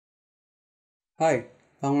Hi,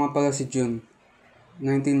 ako nga pala si June,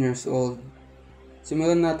 19 years old.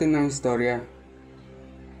 Simulan natin ang istorya.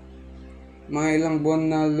 Mga ilang buwan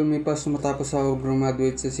na lumipas matapos ako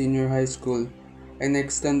graduate sa senior high school, ay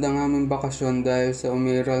na-extend ang aming bakasyon dahil sa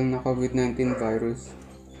umiral na COVID-19 virus.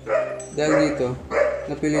 Dahil dito,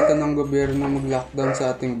 napilitan ng gobyerno mag-lockdown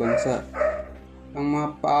sa ating bansa. Ang mga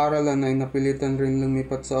paaralan ay napilitan rin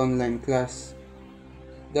lumipat sa online class.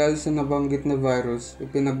 Dahil sa nabanggit na virus,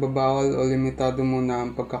 ipinagbabawal o limitado muna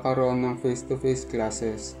ang pagkakaroon ng face-to-face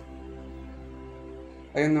classes.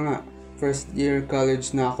 Ayun na nga, first year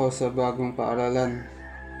college na ako sa bagong paaralan.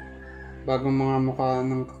 Bagong mga mukha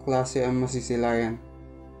ng kaklase ang masisilayan.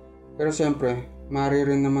 Pero syempre,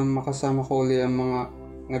 maaari rin naman makasama ko uli ang mga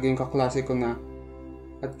naging kaklase ko na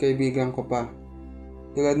at kaibigan ko pa.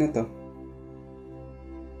 Tulad nito.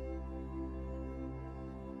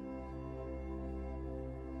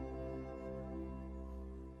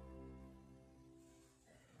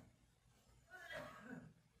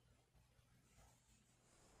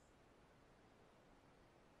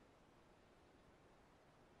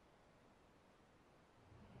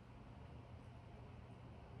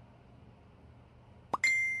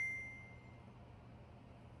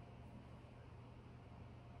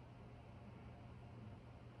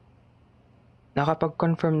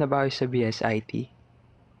 Nakapag-confirm na ba kayo sa BSIT?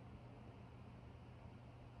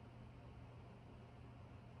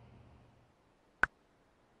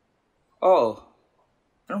 Oo.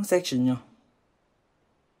 Anong section nyo?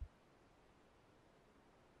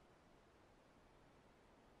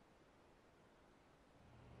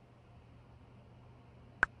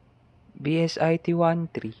 BSIT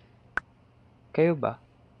 1-3. Kayo ba?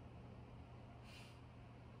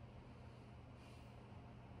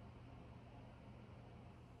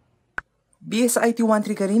 BSIT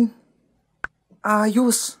 13 ka rin?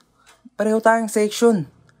 Ayos! Pareho tayong section.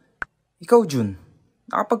 Ikaw, Jun.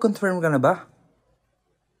 Nakapag-confirm ka na ba?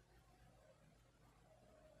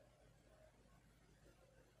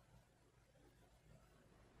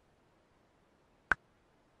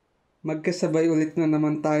 Magkasabay ulit na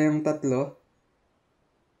naman tayong tatlo.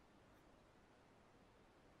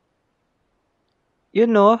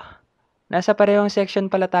 Yun no, nasa parehong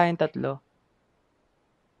section pala tayong tatlo.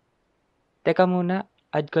 Teka muna,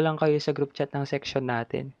 add ko lang kayo sa group chat ng section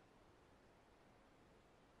natin.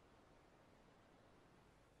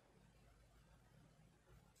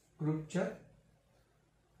 Group chat?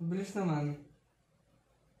 Mabilis naman.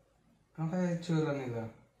 Ang kaya itsura nila.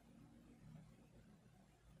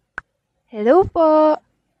 Hello po!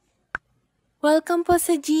 Welcome po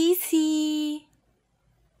sa GC!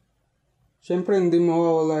 Siyempre, hindi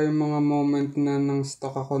mawawala yung mga moment na nang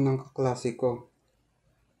stuck ako ng kaklase ko.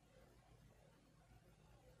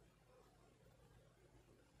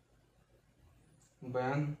 Ano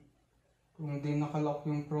ba yan? Kung hindi nakalock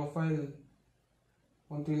yung profile,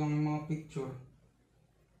 konti lang yung mga picture.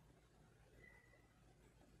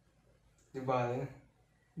 Diba eh?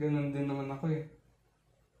 Ganun din naman ako eh.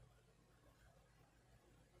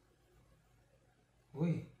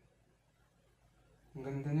 Uy, ang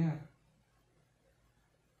ganda niya.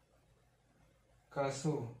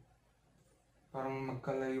 Kaso, parang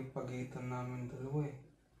magkalayo pagitan namin dalawa eh.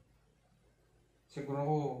 Siguro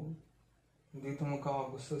ko, hindi ito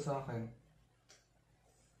magkakagusto sa akin.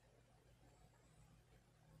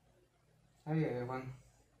 Ay, ewan.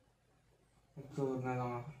 Nagtulog na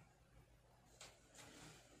lang ako.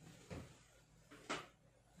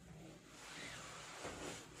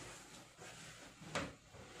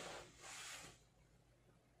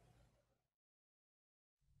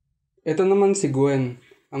 Ito naman si Gwen,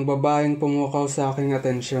 ang babaeng pumukaw sa aking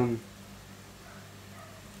atensyon.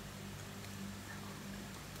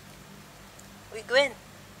 Uy, Gwen.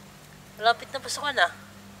 Malapit na pasukan ah.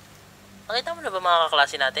 Nakita mo na ba mga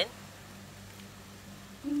kaklase natin?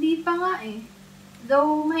 Hindi pa nga eh.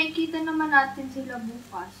 Though makikita naman natin sila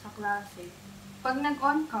bukas sa klase. Pag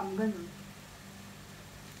nag-on-cam, ganun.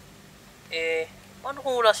 Paano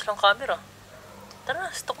kung wala silang camera? Tara,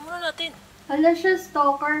 stalk muna natin. Hala siya,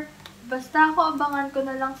 stalker. Basta ako abangan ko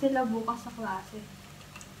na lang sila bukas sa klase.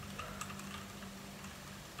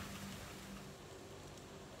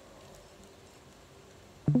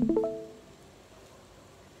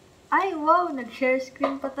 Ay, wow! Nag-share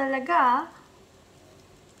screen pa talaga ah.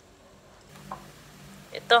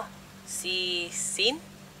 Ito, si Sin?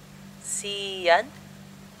 Si Yan?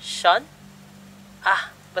 Sean?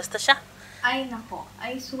 Basta siya. Ay, nako.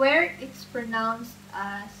 I swear it's pronounced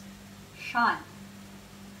as Sean.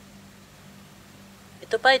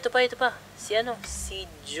 Ito pa. Si ano? Si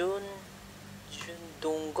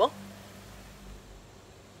Jundungo?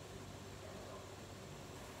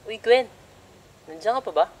 Uy, Gwen. Nandiyan ka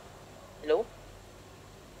pa ba? Hello?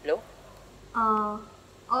 Hello?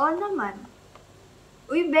 Oo naman.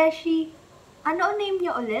 Uy, Beshi, ano ang name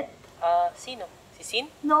niya ulit? Sino? Si Sin?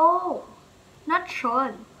 No, not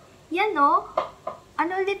Sean. Yan no?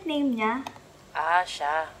 Ano ulit name niya?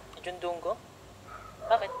 Siya. Jundungo?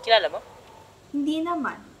 Bakit? Kilala mo? Hindi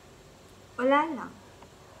naman. Wala lang.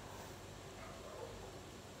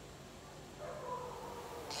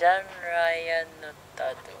 John Ryan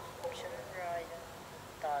Notado. John Ryan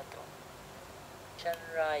Notado. John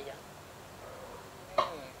Ryan.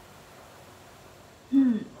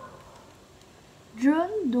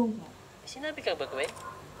 Jun Dungo. May sinabi ka ba, Gwen?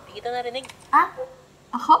 Hindi kita narinig.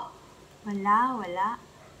 Ako? Wala.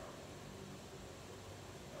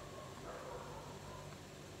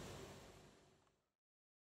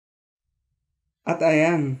 At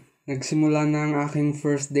ayan, nagsimula na ang aking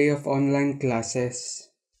first day of online classes.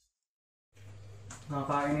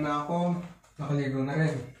 Nakain na ako, nakaligo na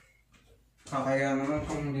rin. Kakaya naman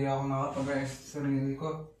kung hindi ako nakapag-ayos sa sarili ko.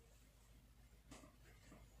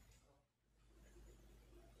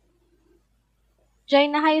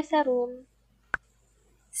 Join na kayo sa room.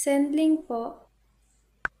 Send link po.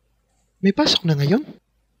 May pasok na ngayon?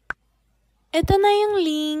 Ito na yung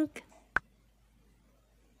link.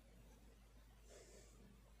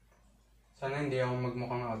 Sana hindi ako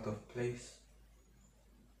magmukhang out of place.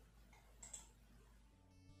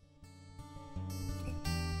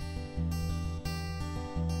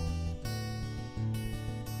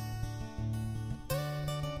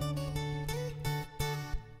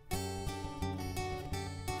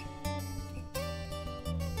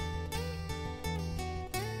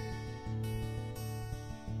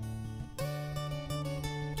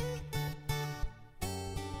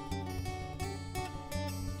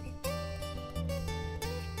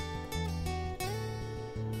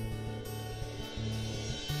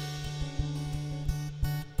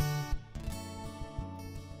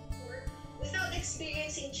 Without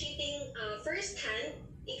experiencing cheating firsthand,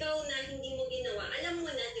 ikaw na hindi mo ginawa, alam mo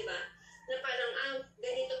na, di ba? Na parang,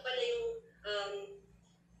 ganito pala yung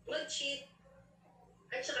mag-cheat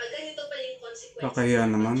at saka ganito pala yung consequences. Kakaya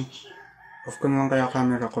naman. Off ko na lang kaya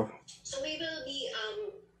camera ko. So we will be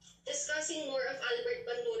discussing more of Albert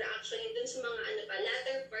Bandura actually dun sa mga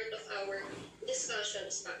latter part of our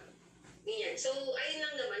discussions pa. Ganyan. So, ayun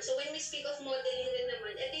lang naman. So, when we speak of modeling rin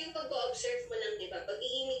naman, ito yung pag-observe mo lang, di ba?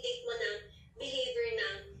 Pag-i-imitate mo ng behavior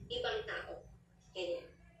ng ibang tao. Ganyan.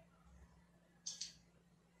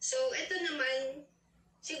 So, ito naman,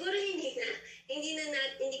 siguro hindi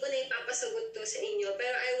ko na ipapasagot to sa inyo,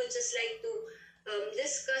 pero I would just like to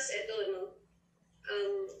discuss ito, no?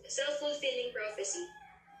 Self-fulfilling prophecy.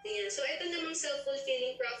 Ganyan. So, ito namang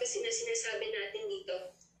self-fulfilling prophecy na sinasabi natin dito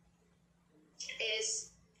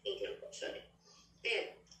is wait lang po, sorry.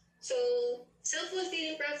 Ayan. So,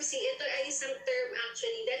 self-fulfilling prophecy, ito ay isang term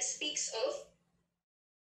actually that speaks of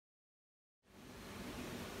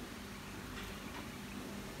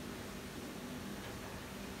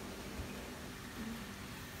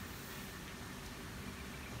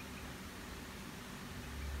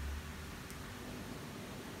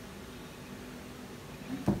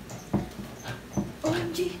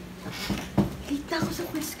OMG! Late na ako sa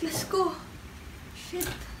quiz class ko. Shit.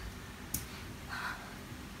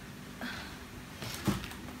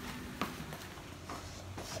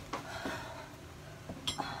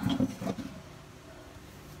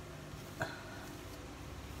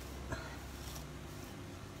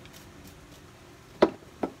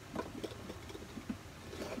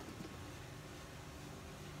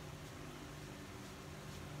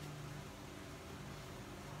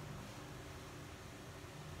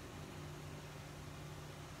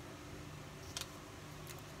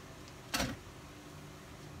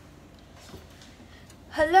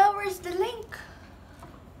 Hala, where's the link?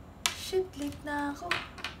 Shit, late na ako.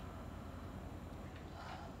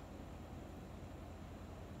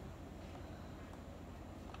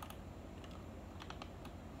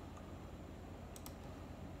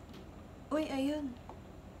 Uy, ayun.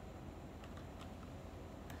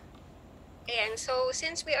 Ayan, so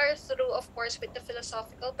since we are through, of course, with the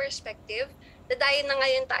philosophical perspective, dadayon na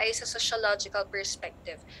ngayon tayo sa sociological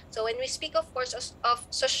perspective. So when we speak, of course, of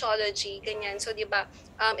sociology, ganyan, so di ba,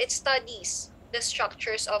 it studies the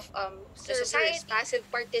structures of the society, passive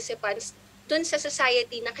participants dun sa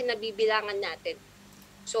society na kinabibilangan natin.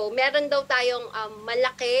 So meron daw tayong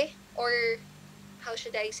malaki, or how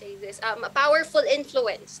should I say this, a powerful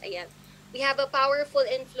influence. Ayan. We have a powerful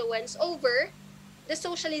influence over the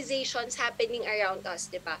socializations happening around us,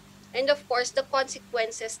 di ba? And of course, the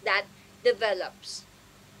consequences that develops.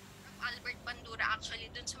 Albert Bandura actually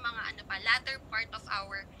dun sa mga latter part of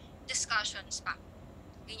our discussions pa.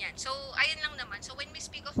 Ganyan. So, ayun lang naman. So, when we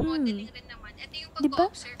speak of modeling rin naman, ito yung Diba?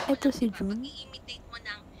 pag-observe mo Ito ng si iba, June. pag-i-imitate mo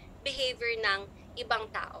ng behavior ng ibang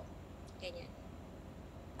tao. Ganyan.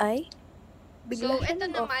 Ay, bigla So, siya ito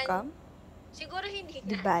naman, nag-off-cam? siguro hindi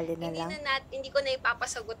Di na. bale na lang. Hindi ko na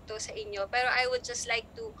ipapasagot to sa inyo. Pero I would just like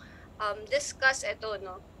to discuss ito,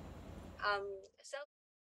 no?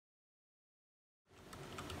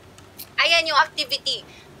 Ayan yung activity.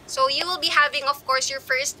 So, you will be having, of course, your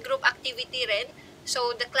first group activity rin.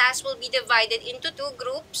 So, the class will be divided into 2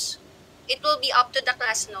 groups. It will be up to the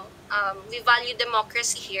class, no? We value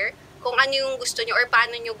democracy here. Kung ano yung gusto nyo or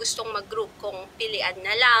paano nyo gustong mag-group. Kung pilian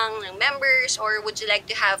na lang ng members or would you like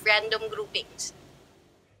to have random groupings?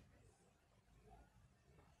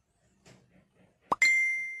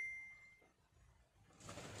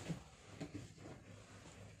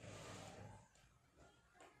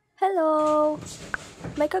 Hello!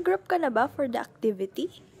 May ka-group ka na ba for the activity?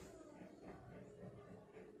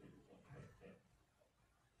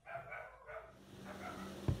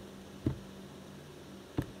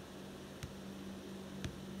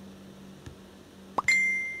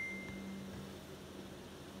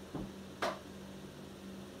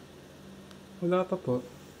 Wala pa po.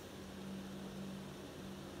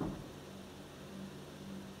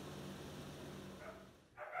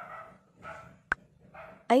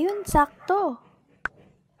 Ayun, sakto.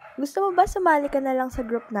 Gusto mo ba sumali ka na lang sa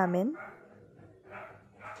group namin?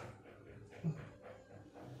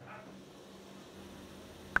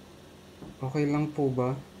 Okay lang po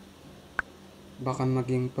ba? Baka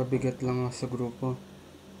maging pabigat lang ako sa grupo.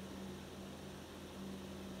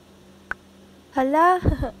 Hala,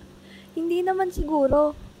 hindi naman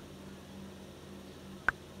siguro.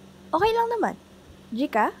 Okay lang naman. G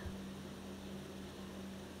ka?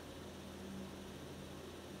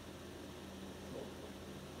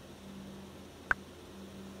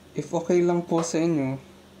 If okay lang po sa inyo,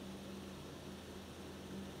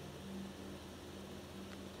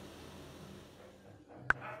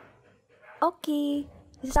 Okay.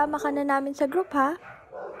 Isasama ka na namin sa group, ha?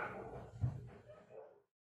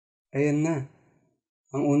 ayan na.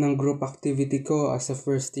 Ang unang group activity ko as a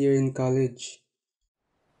first year in college.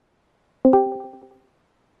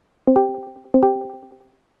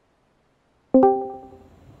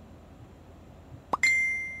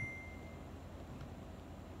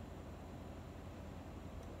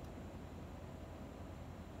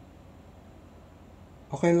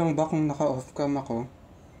 Okay lang ba kung naka-off cam ako?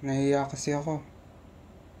 Nahiya kasi ako.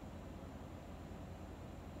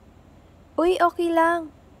 Uy, okay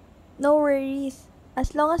lang. No worries.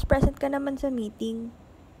 As long as present ka naman sa meeting.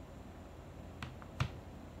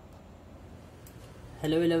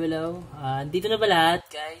 Hello, hello, hello. Dito na ba lahat,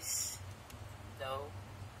 guys? Hello.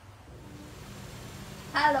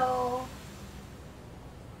 Hello!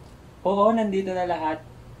 Oo, nandito na lahat.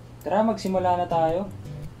 Tara, magsimula na tayo.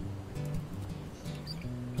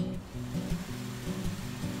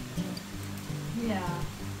 Yeah.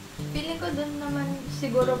 Feeling ko dun naman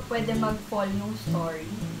siguro pwede mag-fall yung story,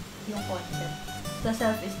 yung concept, sa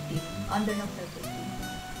self-esteem, under ng self-esteem.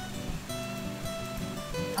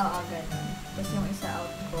 Oo, ganun. Tapos yung isa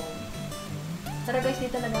outgoing. Tara guys, di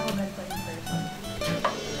talaga ako ganito in person.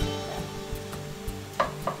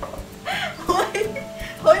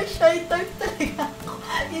 Hoy, shy type talaga ako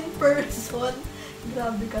in person.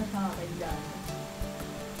 Grabe ka sa akin, gano'n.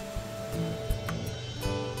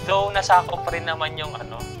 Though nasakop rin naman yung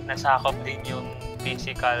nasakop din yung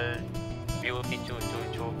physical beauty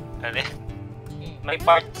chu-chu-chu. May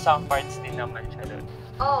some parts din naman siya doon.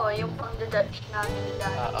 Oo, yung pang-judge namin ni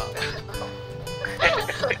Daddy. Oo.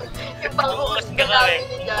 Yung pang-husga namin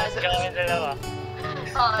ni Daddy. Kami dalawa.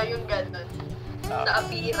 Oo, yung gano'n. Sa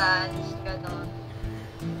appearance, gano'n.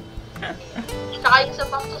 Tsaka yung sa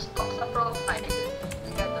pang-stock sa profile,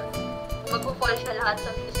 gano'n. Mag-fall siya lahat sa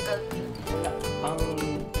physical beauty. Ang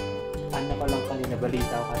ko lang kanina,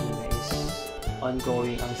 balita ko kanina is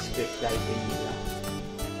ongoing ang script writing nila.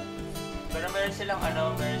 Pero meron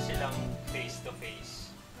silang face-to-face.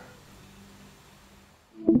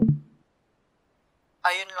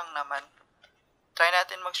 Ayun lang naman. Try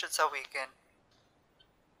natin mag-shoot sa weekend.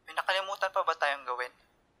 May nakalimutan pa ba tayong gawin?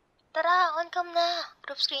 Tara, on cam na.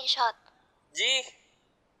 Group screenshot. G!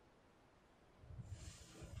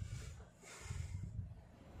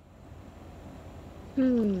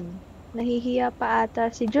 Nahihiya pa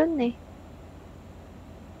ata si Jun eh.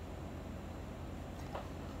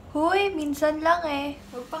 Huy, minsan lang eh.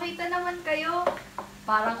 Magpakita naman kayo.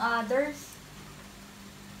 Parang others.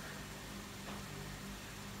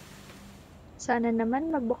 Sana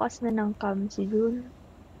naman magbukas na ng cam si Jun.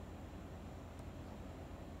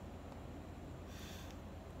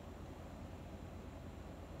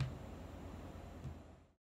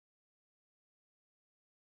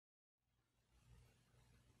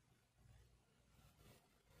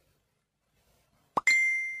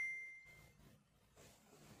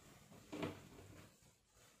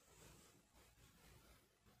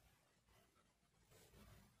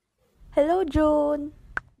 Hello, June!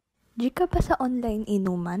 Di ka ba sa online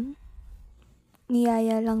inuman?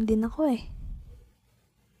 Niyaya lang din ako eh.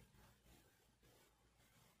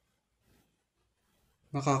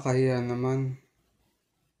 Nakakahiya naman.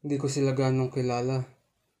 Hindi ko sila ganong kilala.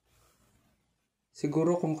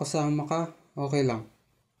 Siguro kung kasama ka, okay lang.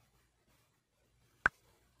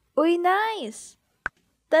 Uy, nice!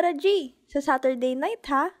 Tara, G! Sa Saturday night,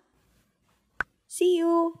 ha? See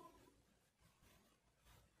you!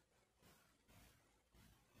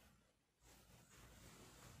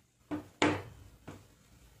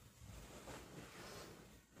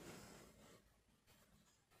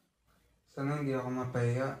 Sana hindi ako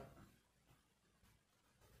mapahiya.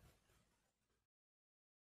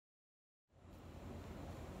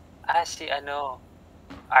 Si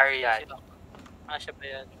Aryan. Siya ba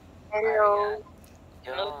yan? Hello.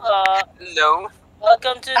 Hello po. Hello.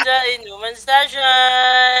 Welcome to the Inuman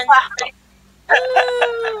Station!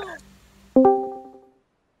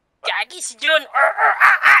 Gagi si Jun!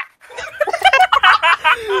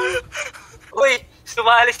 Uy!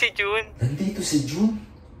 Sumali si Jun! Nandito si June?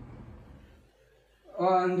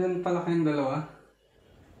 Andun pala kayong dalawa?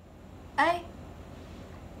 Ay,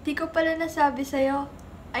 di ko pala nasabi sa'yo.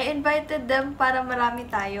 I invited them para marami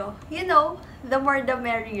tayo. You know, the more the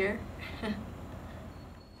merrier.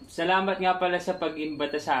 Salamat nga pala sa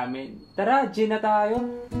pag-imbata sa amin. Tara, gin na tayo.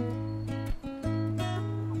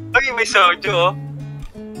 Ay, may soju oh.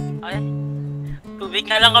 Ay, tubig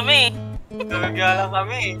na lang kami. Tubig na lang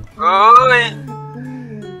kami. Uy!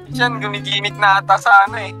 Diyan, gumiginit na ata sa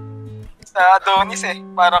sa Adonis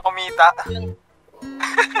para kumita.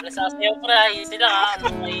 Nasasayaw pre, easy lang ha.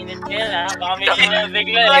 Mainit ngayon ha. Baka may gilang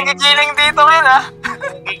bigla eh. Nagigiling dito ngayon ha.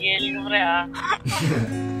 Nagigiling pre ha.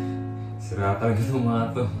 Sira talaga itong mga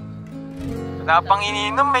to. Wala pang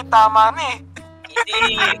ininom, may tama na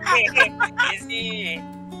Easy. Easy.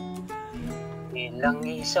 Ilang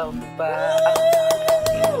isaw pa.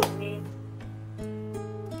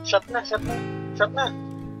 Shot na.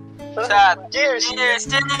 Shot! Cheers! Cheers!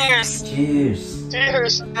 Cheers! Cheers!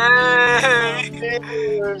 Cheers! Hey!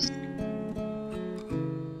 Cheers!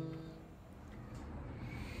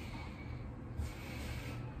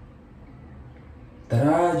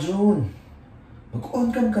 Tara, June! Mag-on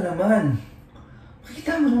cam ka naman.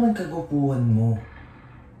 Makita mo naman kagwapuhan mo.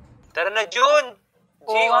 Tara na, Jun!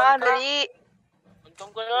 Oo nga, dali.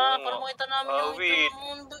 Untong ka na, para makita namin yung ito ng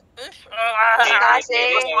mundo. Kasi,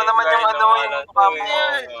 Gusto mo naman yung yung mukha mo.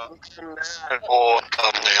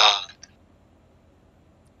 Tama na yan.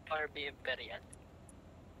 RB Imperial.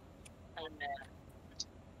 Ayun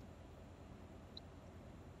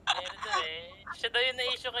ito siya daw yung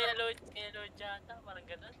na-issue kay Lord Jata, parang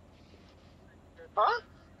ganun. Ha?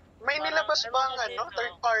 May nilabas Parang, bang ano,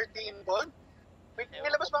 third party involved? May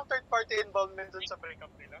nilabas bang third party involvement dun sa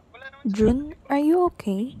breakup nila? Wala naman. June, are you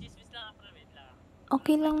okay? Chismis lang ako, wait lang.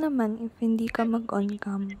 Okay lang naman if hindi ka mag-on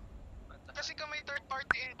cam. Kasi kung may third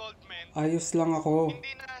party involvement, Ayos lang ako.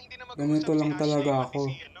 hindi na Ganito lang talaga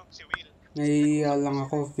ako. si Will. Nahihiya lang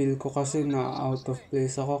ako. Feel ko kasi na out of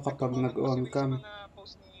place ako kapag nag-on cam.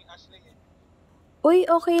 Post ni Ashley Uy,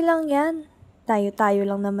 okay lang yan. Tayo-tayo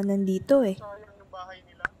lang naman nandito eh. sayang yung bahay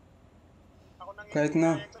nila. Ako nang Kahit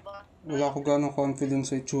na, wala ako ganong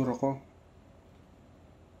confidence sa itsura ko.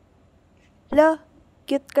 Lo,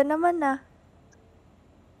 cute ka naman ah.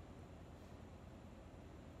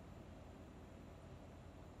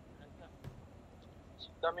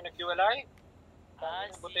 dami naghiwalay.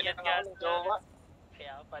 Buti na nga ng jowa.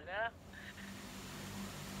 Kaya pala.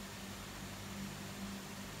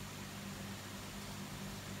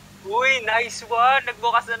 Uy, nice one!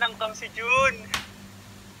 Nagbukas na ng cam si June!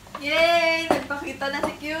 Yay! Nagpakita na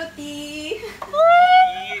si Cutie!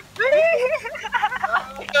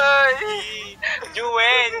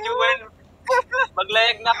 Juen!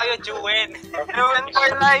 Maglayag na kayo, Juen! Juen for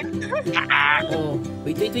life! Oh,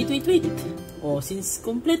 wait. Oh, since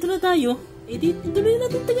kompleto na tayo, edi tuloy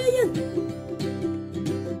natin tagayan.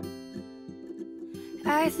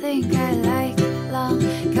 I think I like long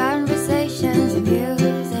conversations,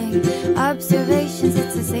 amusing observations.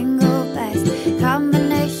 It's a single best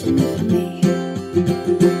combination for me.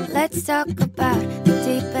 Let's talk about the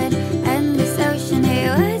deep end and this ocean. Hey,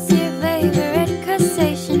 what's your favorite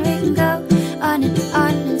conversation? We can go on and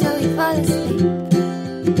on until we fall asleep.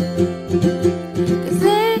 'Cause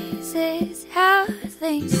this is how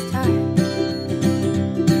things start.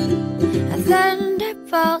 A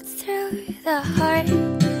thunderbolt through the heart.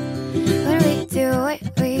 When we do what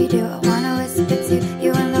we do, I wanna whisper to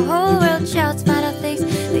you, and the whole world shouts final things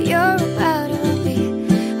that you're about. It won't be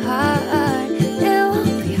hard. It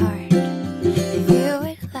won't be hard if you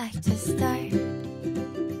would like to start.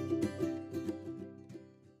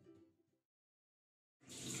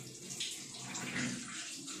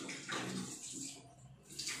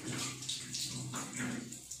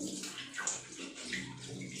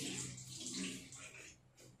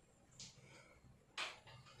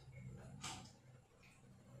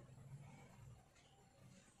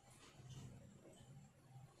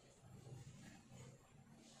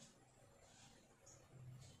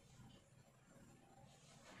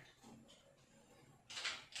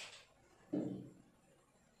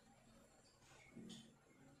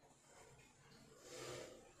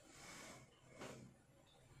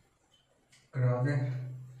 Grabe.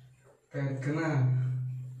 Kahit ka na.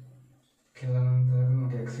 Kailangan talaga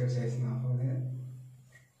mag-exercise na ako ulit.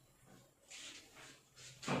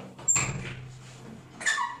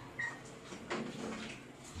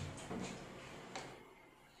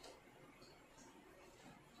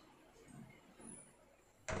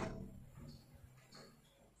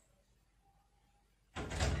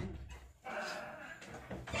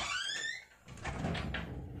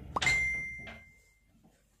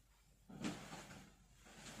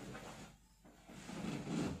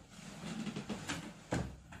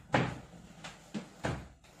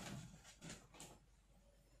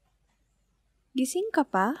 Gising ka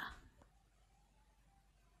pa?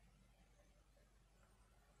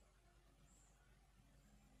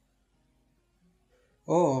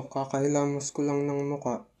 Oo, kakailamas ko lang ng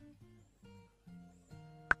muka.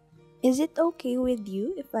 Is it okay with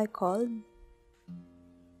you if I called?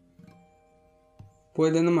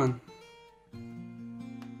 Pwede naman.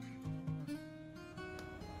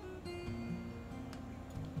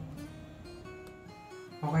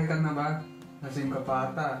 Okay ka na ba? Lasing ka pa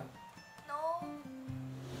ata.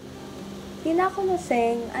 Di na ako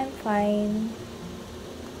lasing. I'm fine.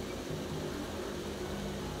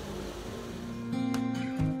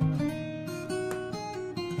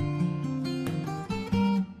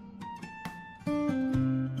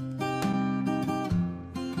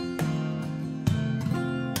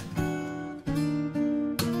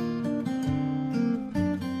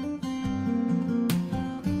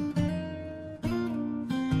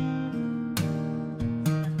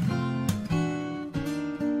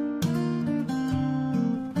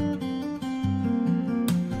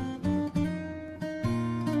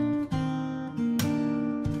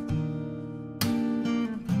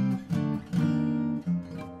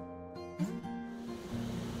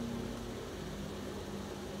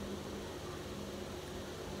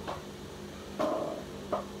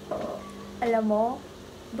 Alam mo,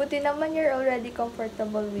 buti naman you're already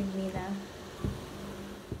comfortable with me na.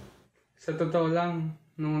 Sa totoo lang,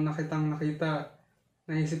 nung nakita,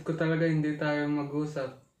 naisip ko talaga hindi tayo mag-usap.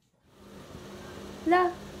 La,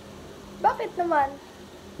 bakit naman?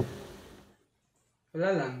 Wala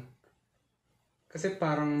lang. Kasi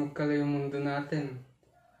parang magkalayo yung mundo natin.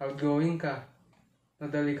 Outgoing ka.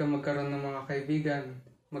 Madali ka magkaroon ng mga kaibigan.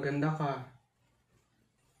 Maganda ka.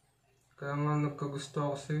 Kaya nga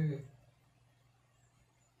nagkagusto ako sa'yo eh.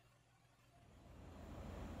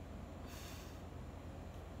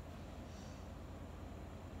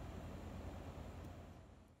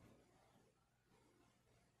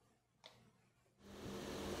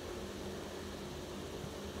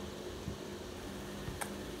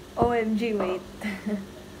 OMG, wait.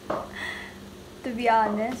 To be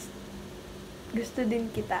honest, gusto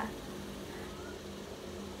din kita.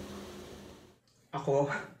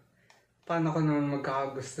 Ako? Paano ka naman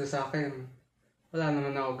magkakagusto sa akin? Wala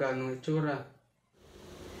naman ako ganong itsura.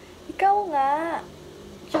 Ikaw nga.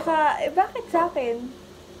 Tsaka, bakit sa akin?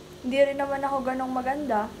 Hindi rin naman ako ganong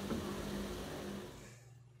maganda.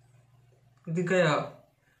 Hindi kaya,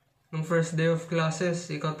 nung first day of classes,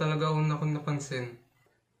 ikaw talaga una kong napansin.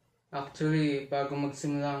 Actually, bago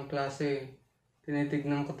magsimula ang klase,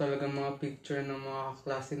 tinitignan ko talaga mga picture ng mga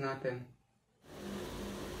kaklase natin.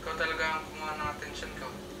 Ikaw talaga ang kumuha ng attention ko.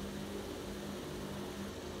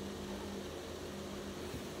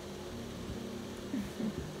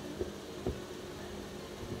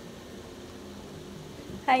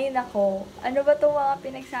 Hay nako, ano ba itong mga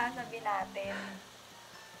pinagsasabi natin?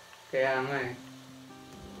 Kaya nga eh.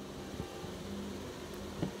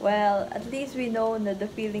 Well, at least we know na the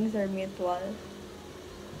feelings are mutual.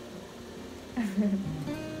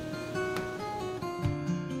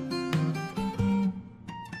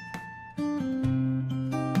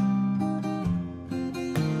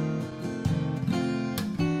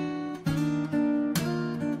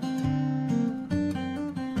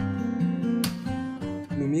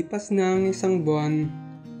 Lumipas na ang isang buwan,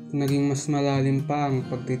 naging mas malalim pa ang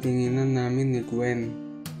pagtitinginan namin ni Gwen.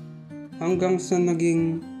 Hanggang sa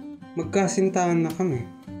naging magkasintahan na kami.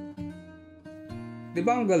 Di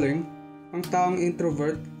ba ang galing? Ang taong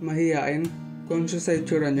introvert, mahiyain, conscious sa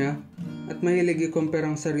itsura niya, at mahilig i-compare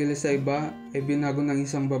ang sarili sa iba ay binago ng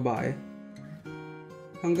isang babae.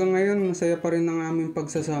 Hanggang ngayon, masaya pa rin ang aming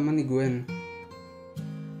pagsasama ni Gwen.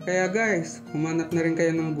 Kaya guys, humanap na rin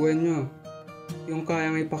kayo ng buwan nyo. Yung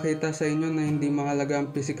kayang ipakita sa inyo na hindi mahalaga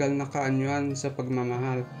ang physical na kaanyuan sa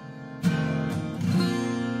pagmamahal.